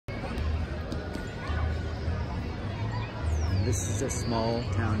This is a small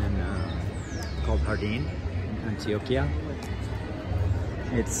town in called Jardin in Antioquia.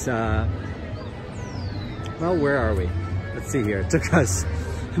 It's well, where are we? Let's see here. It took us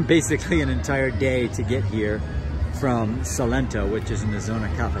basically an entire day to get here from Salento, which is in the Zona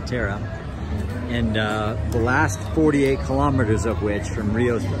Cafetera, and the last 48 kilometers of which from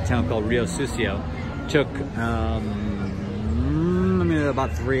a town called Rio Sucio took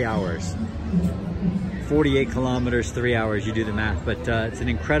about 3 hours. 48 kilometers, 3 hours, you do the math, but it's an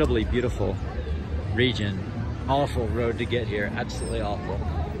incredibly beautiful region. Awful road to get here, absolutely awful,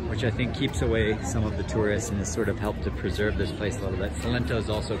 which I think keeps away some of the tourists and has sort of helped to preserve this place a little bit. Salento is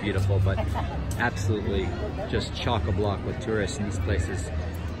also beautiful, but absolutely just chock-a-block with tourists in these places.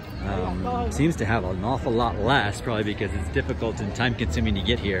 Seems to have an awful lot less, probably because it's difficult and time-consuming to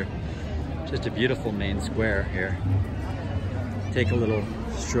get here. Just a beautiful main square here. Take a little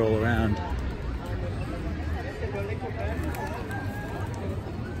stroll around.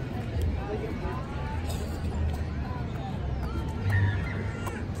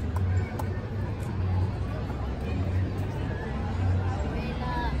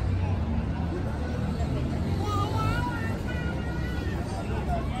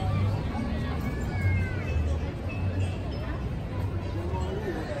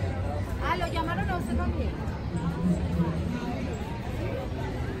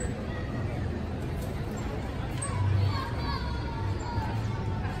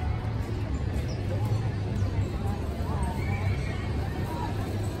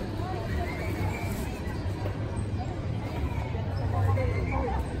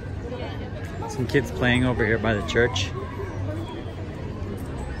 Some kids playing over here by the church.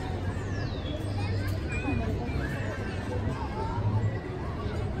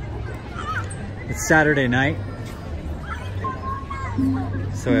 It's Saturday night,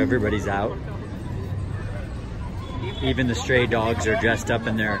 so everybody's out. Even the stray dogs are dressed up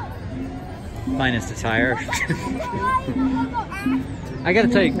in their finest attire. I gotta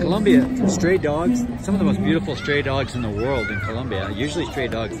tell you, Colombia, stray dogs, some of the most beautiful stray dogs in the world in Colombia. Usually stray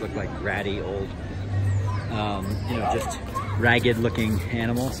dogs look like ratty, old, you know, just ragged looking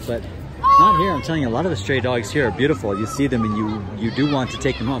animals, but not here. I'm telling you, a lot of the stray dogs here are beautiful. You see them and you do want to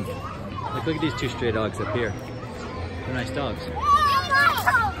take them home. Like, look at these two stray dogs up here. They're nice dogs.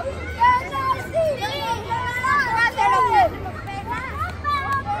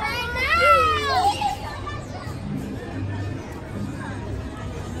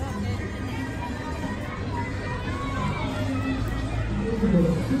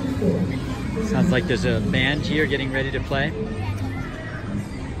 Sounds like there's a band here getting ready to play.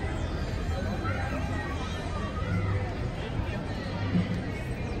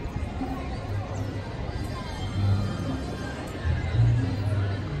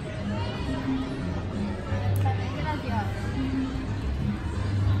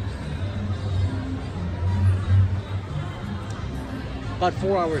 About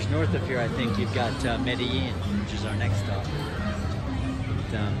 4 hours north of here, I think, you've got Medellin, which is our next stop.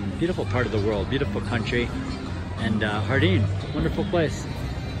 Beautiful part of the world, beautiful country, and Jardin, wonderful place.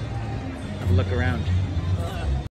 Have a look around.